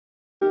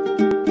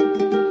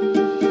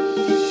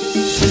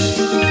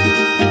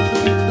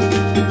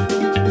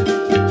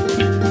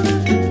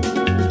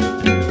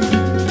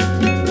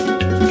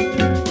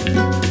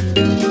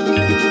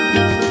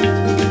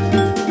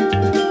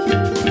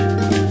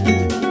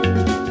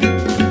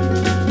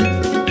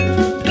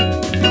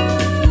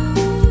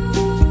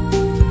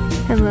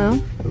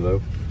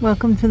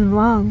Welcome to the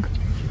vlog.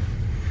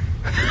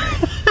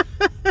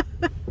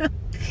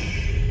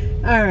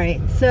 Alright,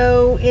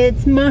 so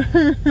it's Monday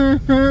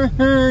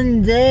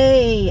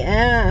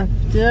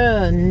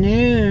afternoon.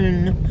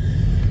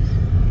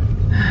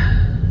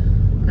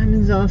 I'm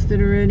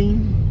exhausted already.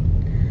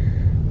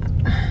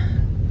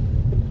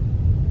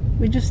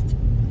 We're just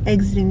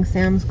exiting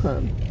Sam's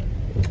Club.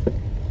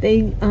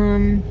 They,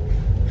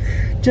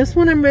 just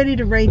when I'm ready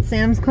to write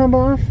Sam's Club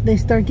off, they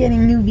start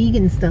getting new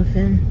vegan stuff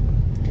in.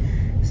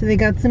 So they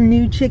got some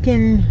new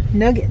chicken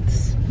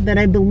nuggets that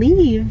I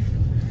believe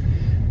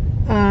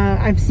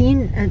I've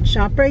seen at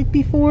ShopRite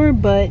before,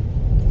 but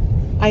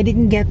I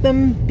didn't get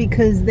them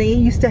because they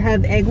used to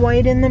have egg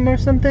white in them or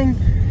something,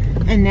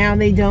 and now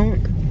they don't.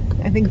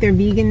 I think they're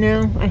vegan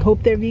now. I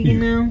hope they're vegan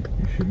now.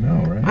 You should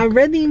know, right? I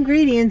read the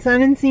ingredients. I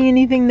didn't see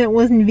anything that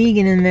wasn't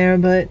vegan in there,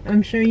 but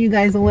I'm sure you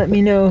guys will let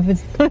me know if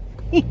it's not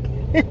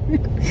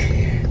vegan.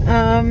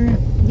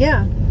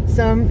 Yeah.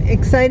 So I'm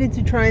excited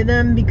to try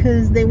them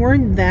because they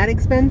weren't that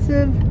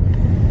expensive.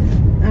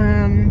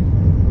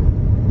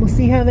 We'll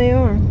see how they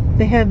are.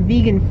 They have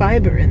vegan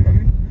fiber in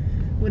them.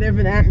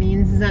 Whatever that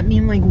means. Does that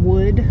mean like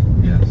wood?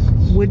 Yes.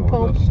 Wood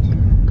pulp?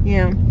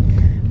 Yeah.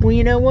 Well,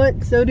 you know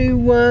what? So do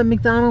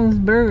McDonald's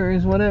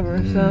burgers,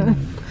 whatever. So.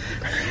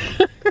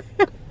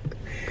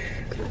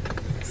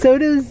 So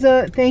does,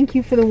 thank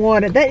you for the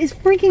water. That is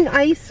freaking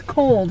ice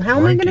cold. How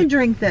am I going to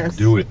drink this?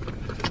 Do it.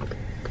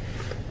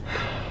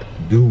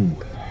 Do.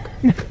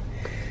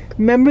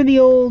 Remember the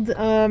old,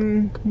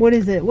 what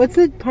is it? What's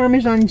the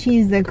Parmesan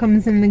cheese that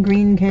comes in the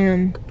green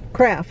can?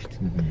 Kraft.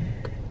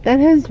 That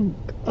has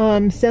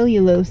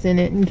cellulose in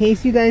it. In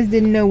case you guys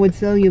didn't know what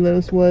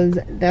cellulose was,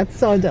 that's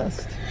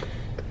sawdust.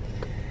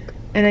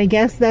 And I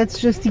guess that's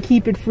just to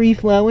keep it free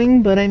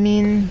flowing, but I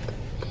mean,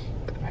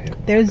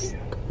 there's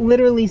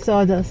literally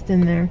sawdust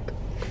in there.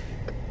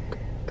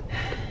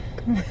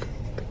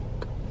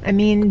 I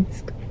mean,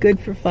 it's good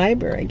for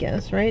fiber, I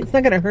guess, right? It's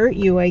not gonna hurt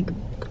you, I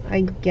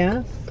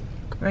guess,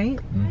 right?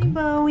 Hi,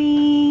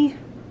 Bowie.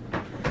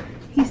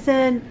 He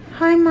said,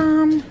 hi,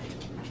 Mom.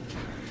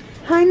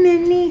 Hi,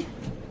 Minnie.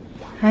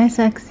 Hi,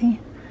 sexy.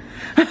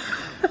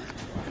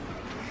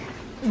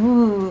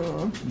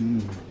 Ooh.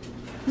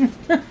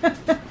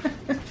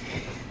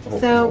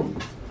 So,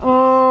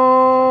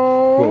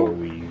 oh,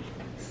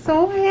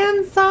 so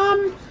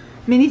handsome.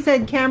 Minnie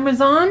said, cameras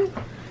on,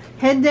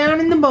 head down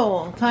in the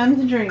bowl, time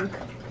to drink.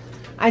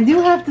 I do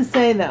have to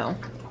say though,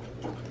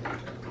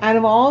 out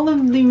of all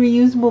of the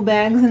reusable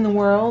bags in the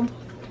world,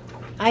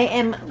 I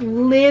am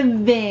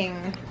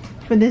living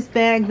for this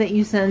bag that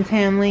you sent,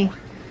 Hanley.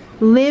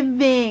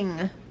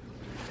 Living.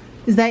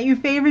 Is that your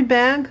favorite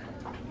bag?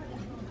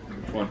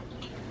 Which one?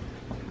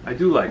 I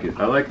do like it.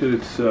 I like that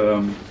it's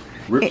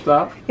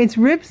ripstop. It's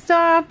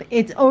ripstop.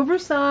 It's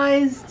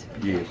oversized.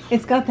 Yes.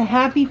 It's got the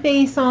happy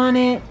face on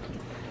it.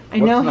 I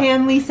know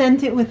Hanley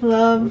sent it with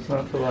love. What's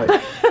not to like?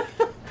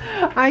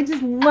 I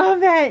just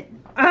love it.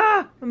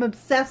 Ah, I'm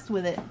obsessed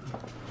with it.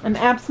 I'm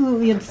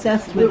absolutely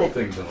obsessed with Little it.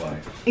 things in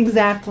life.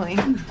 Exactly.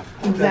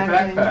 Exactly.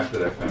 That backpack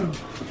that I found.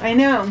 I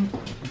know.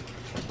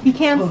 He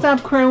can't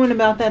stop crowing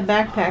about that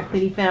backpack that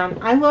he found.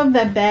 I love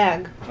that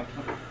bag.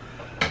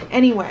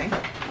 Anyway,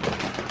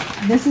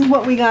 this is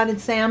what we got at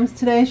Sam's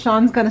today.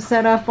 Sean's got to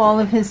set up all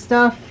of his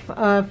stuff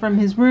from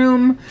his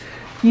room.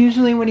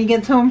 Usually when he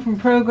gets home from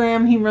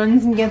program, he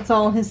runs and gets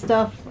all his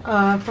stuff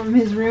from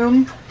his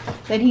room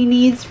that he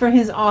needs for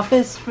his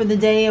office for the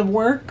day of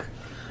work.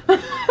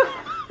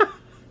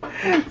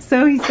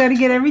 So he's got to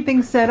get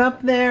everything set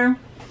up there.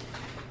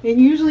 It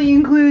usually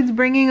includes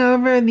bringing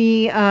over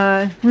the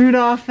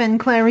Rudolph and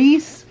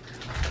Clarice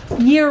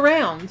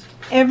year-round,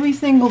 every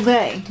single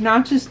day,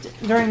 not just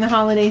during the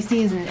holiday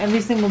season, every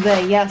single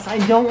day. Yes, I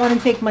don't want to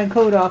take my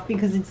coat off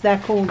because it's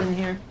that cold in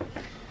here.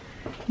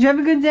 Did you have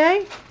a good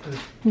day?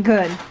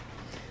 Good.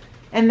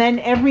 And then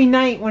every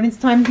night when it's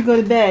time to go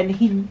to bed,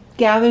 he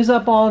gathers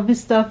up all of his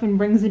stuff and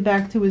brings it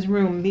back to his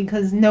room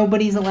because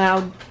nobody's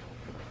allowed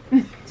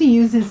to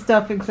use his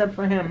stuff except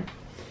for him.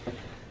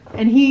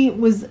 And he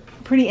was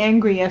pretty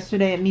angry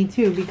yesterday at me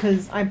too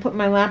because I put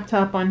my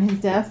laptop on his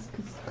desk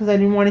because I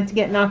didn't want it to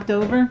get knocked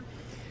over,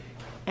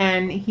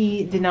 and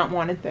he did not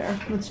want it there.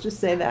 Let's just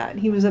say that.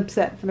 He was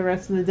upset for the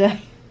rest of the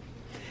day.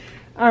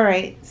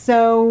 Alright,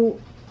 so,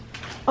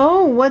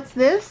 oh, what's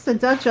this? A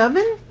Dutch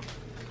oven?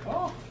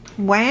 Oh.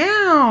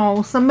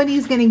 Wow,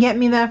 somebody's gonna get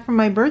me that for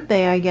my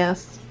birthday, I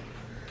guess.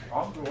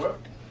 I'll do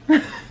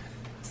it.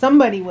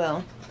 Somebody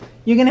will.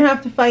 You're gonna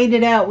have to fight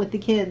it out with the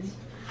kids.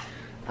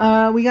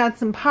 We got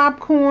some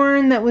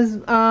popcorn that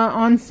was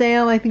on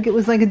sale. I think it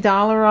was like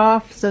 $1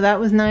 off, so that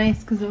was nice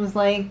because it was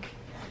like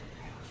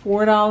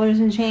 $4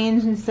 and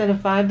change instead of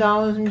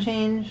 $5 and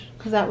change,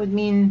 because that would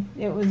mean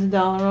it was $1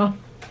 off.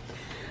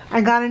 I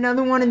got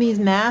another one of these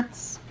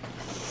mats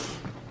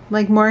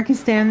like Mark is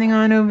standing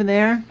on over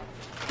there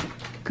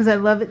because I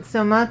love it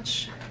so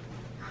much.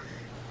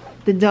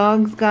 The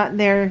dogs got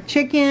their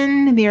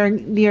chicken, the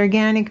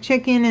organic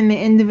chicken in the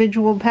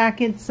individual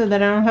packets so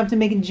that I don't have to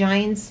make a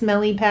giant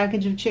smelly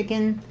package of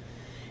chicken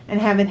and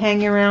have it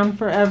hang around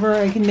forever.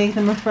 I can make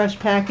them a fresh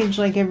package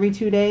like every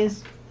 2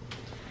 days.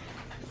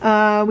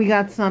 We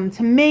got some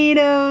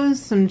tomatoes,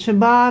 some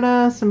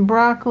ciabatta, some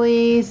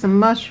broccoli, some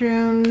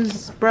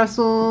mushrooms,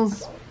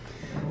 Brussels,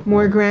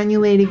 more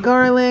granulated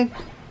garlic,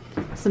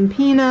 some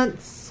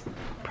peanuts,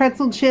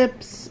 pretzel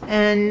chips,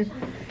 and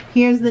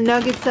here's the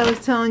nuggets I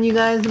was telling you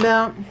guys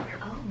about.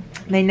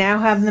 They now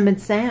have them at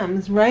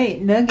Sam's,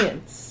 right?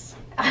 Nuggets.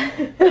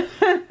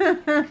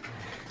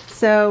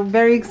 So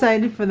very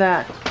excited for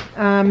that.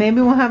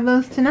 Maybe we'll have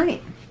those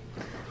tonight.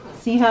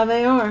 See how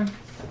they are.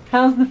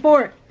 How's the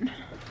fort?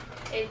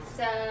 It's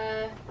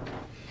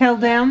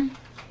held down?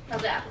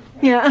 held down.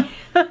 Yeah.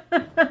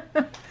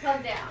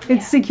 Held down.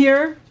 It's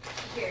secure?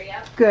 Secure,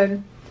 yep.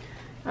 Good.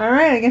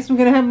 Alright, I guess we're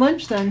gonna have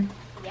lunch then.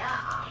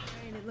 Yeah.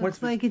 It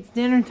looks like it's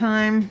dinner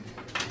time.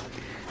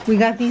 We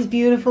got these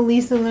beautiful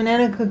Lisa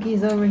Lunetta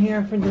cookies over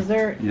here for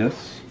dessert.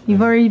 Yes.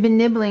 You've already been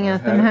nibbling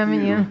at them, Had a haven't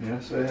few. you?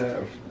 Yes, I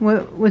have.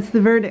 What's the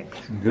verdict?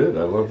 Good.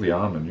 I love the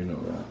almond. You know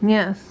that.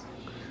 Yes.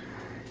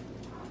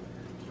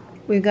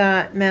 We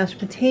got mashed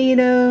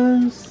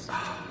potatoes.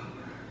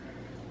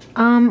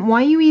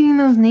 Why are you eating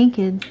those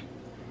naked?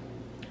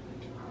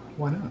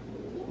 Why not?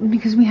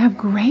 Because we have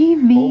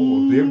gravy.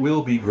 Oh, there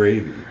will be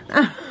gravy.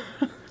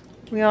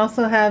 We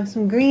also have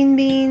some green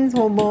beans,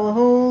 whole bowl of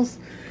holes.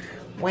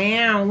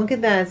 Wow, look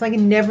at that. It's like a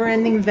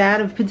never-ending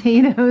vat of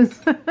potatoes.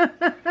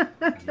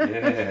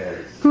 Yes.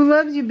 Who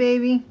loves you,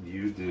 baby?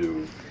 You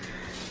do.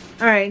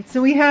 All right,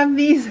 so we have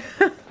these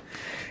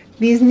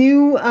these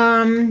new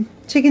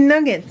chicken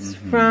nuggets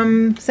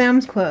from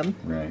Sam's Club,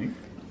 Right.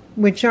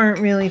 which aren't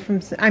really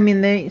from, I mean,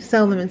 they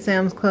sell them at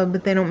Sam's Club,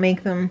 but they don't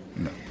make them.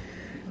 No.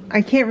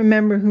 I can't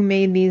remember who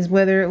made these,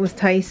 whether it was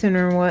Tyson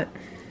or what.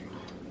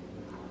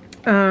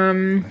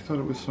 I thought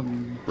it was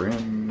some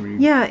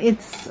brand. Yeah,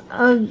 it's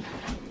a,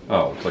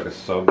 Oh, it's like a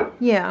sub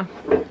yeah,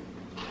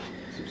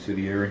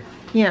 subsidiary.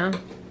 yeah.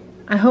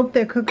 I hope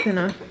they're cooked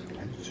enough.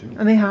 I do too.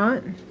 Are they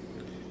hot?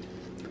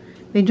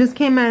 They just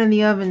came out of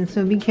the oven,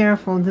 so be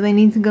careful. Do they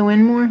need to go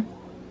in more?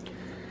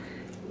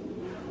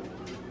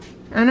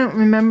 I don't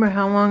remember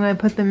how long I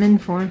put them in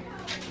for. I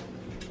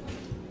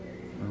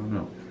don't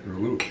know. They're a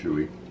little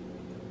chewy.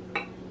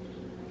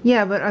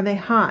 Yeah, but are they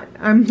hot?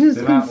 I'm just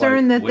They're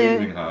concerned not, like, that they're...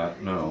 blazing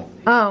hot. No.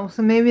 Oh,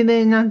 so maybe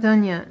they're not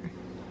done yet. You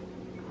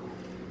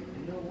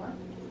know what?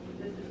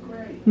 This is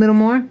great. Little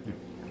more?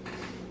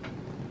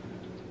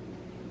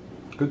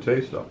 Good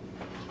taste though.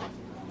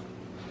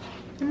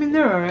 I mean,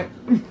 they're alright.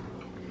 You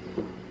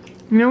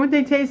know what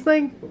they taste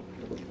like?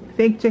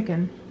 Fake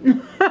chicken.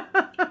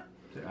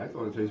 I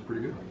thought it tasted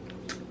pretty good.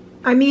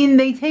 I mean,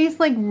 they taste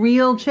like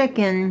real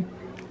chicken,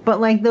 but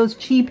like those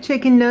cheap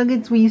chicken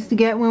nuggets we used to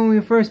get when we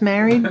were first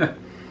married.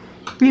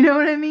 You know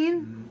what I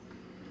mean?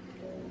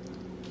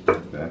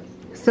 That.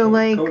 So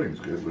like, Coating's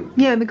good. But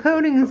yeah, the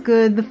coating is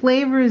good, the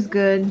flavor is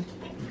good,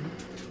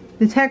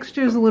 the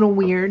texture is a little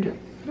weird.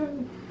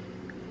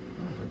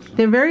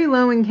 They're very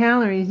low in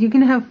calories. You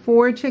can have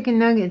 4 chicken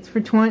nuggets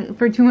for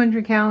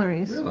 200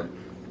 calories. Really?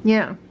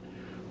 Yeah.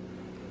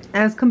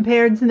 As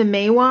compared to the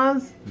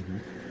Maywas,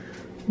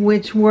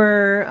 which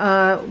were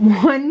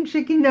 1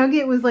 chicken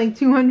nugget was like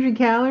 200 Oh my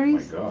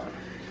calories. God.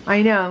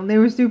 I know, they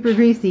were super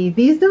greasy.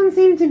 These don't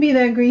seem to be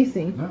that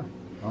greasy. No,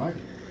 I like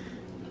it.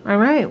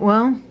 Alright,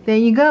 well, there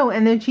you go.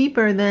 And they're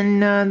cheaper than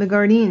the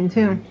Gardein,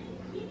 too.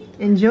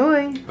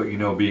 Enjoy. But you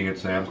know, being at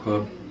Sam's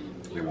Club,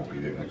 they won't be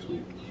there next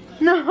week.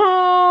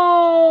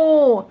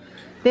 No!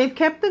 They've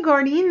kept the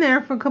Gardein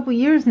there for a couple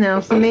years now,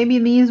 so maybe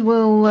these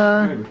will,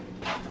 Maybe.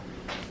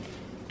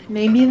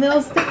 maybe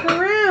they'll stick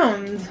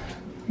around.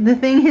 The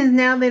thing is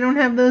now they don't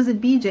have those at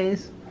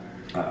BJ's.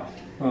 Oh,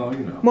 well,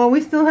 you know. Well, we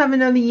still have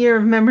another year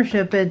of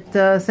membership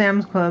at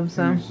Sam's Club,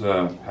 so. Things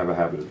have a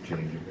habit of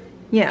changing.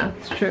 Yeah,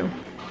 it's true.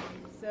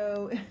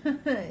 So,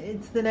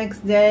 it's the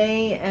next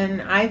day,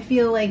 and I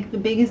feel like the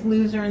biggest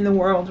loser in the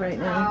world right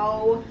now.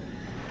 Ow.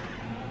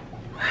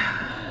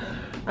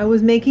 I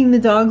was making the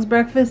dog's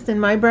breakfast and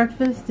my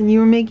breakfast, and you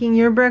were making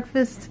your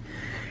breakfast,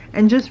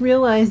 and just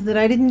realized that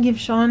I didn't give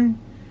Sean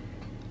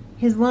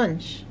his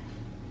lunch.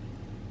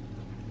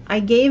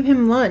 I gave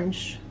him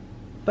lunch,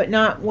 but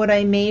not what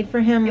I made for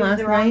him It was last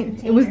the wrong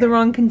night. It was the container.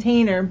 wrong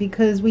container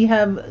because we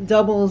have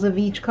doubles of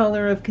each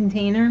color of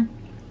container.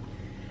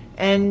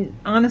 And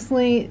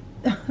honestly,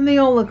 they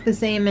all look the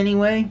same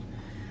anyway.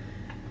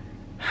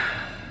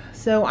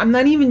 So I'm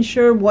not even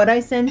sure what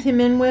I sent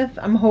him in with.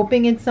 I'm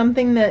hoping it's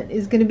something that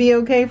is going to be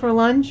okay for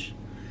lunch.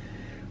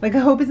 Like, I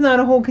hope it's not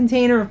a whole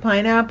container of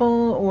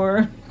pineapple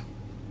or...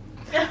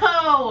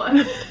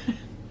 No!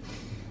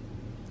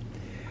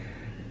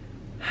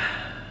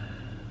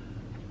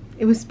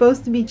 It was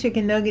supposed to be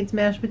chicken nuggets,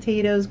 mashed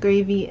potatoes,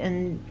 gravy,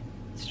 and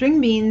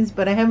string beans,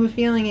 but I have a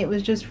feeling it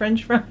was just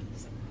French fries.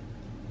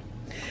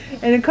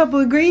 And a couple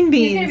of green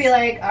beans. He's gonna be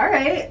like,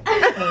 alright.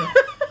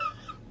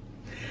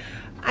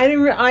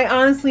 I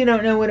honestly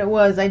don't know what it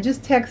was. I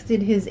just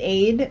texted his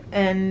aide,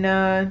 and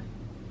I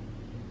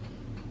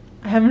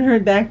haven't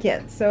heard back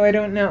yet, so I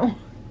don't know.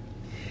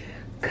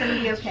 It's gonna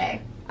be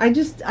okay. I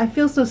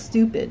feel so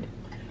stupid.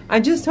 I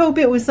just hope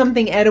it was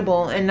something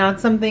edible and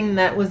not something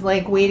that was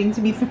like waiting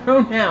to be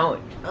thrown out.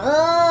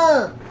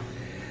 Ugh.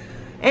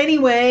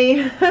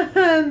 Anyway,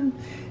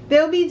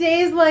 there'll be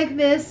days like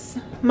this,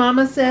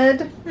 Mama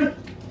said.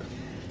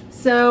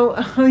 So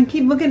I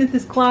keep looking at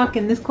this clock,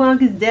 and this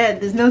clock is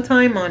dead. There's no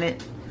time on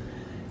it.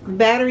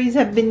 Batteries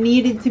have been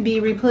needed to be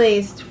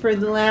replaced for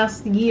the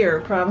last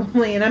year,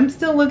 probably, and I'm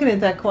still looking at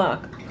that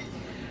clock.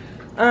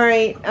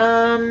 Alright,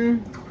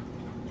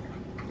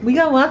 we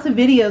got lots of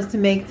videos to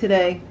make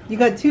today. You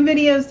got 2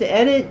 videos to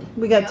edit.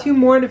 We got 2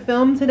 more to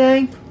film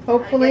today,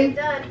 hopefully.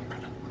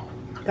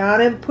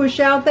 Gotta push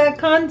out that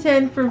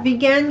content for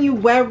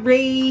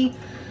Veganuary.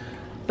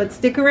 But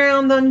stick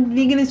around on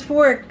Vegan is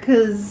Fork,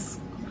 because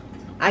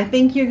I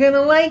think you're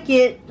gonna like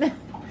it.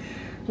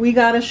 We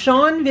got a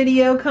Sean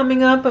video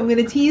coming up. I'm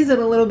gonna tease it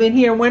a little bit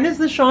here. When does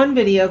the Sean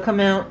video come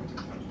out?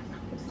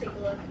 Let's take a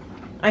look.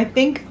 I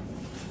think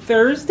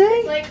Thursday?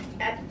 It's like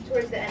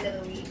towards the end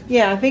of the week.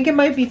 Yeah, I think it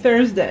might be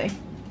Thursday.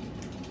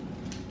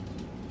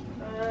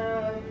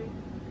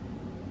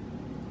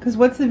 Because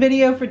what's the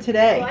video for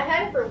today? Well, I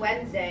had it for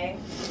Wednesday.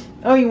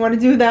 Oh, you want to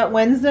do that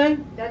Wednesday?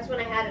 That's when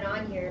I had it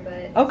on here,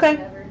 but okay.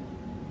 Whatever.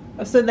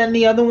 So then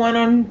the other one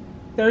on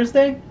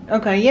Thursday?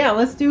 Okay, yeah,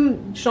 let's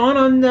do Sean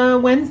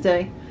on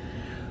Wednesday.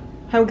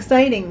 How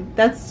exciting.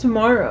 That's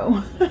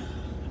tomorrow.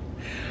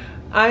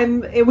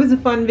 It was a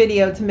fun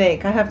video to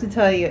make, I have to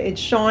tell you. It's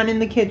Sean in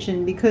the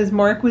kitchen because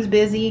Mark was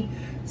busy.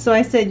 So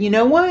I said, you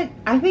know what?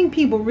 I think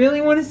people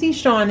really want to see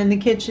Sean in the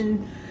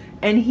kitchen.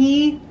 And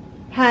he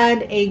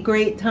had a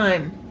great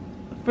time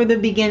for the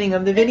beginning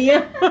of the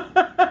video.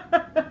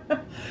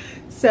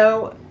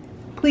 So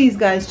please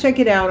guys, check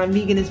it out on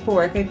Vegan is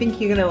Fork. I think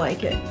you're going to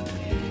like it.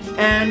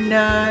 And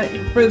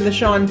for the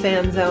Sean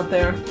fans out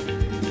there,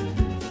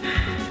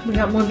 we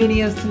got more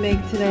videos to make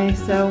today.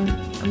 So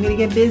I'm going to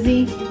get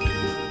busy.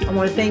 I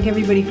want to thank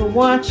everybody for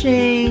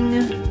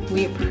watching.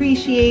 We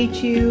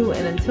appreciate you,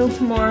 and until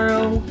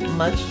tomorrow,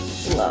 much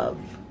love.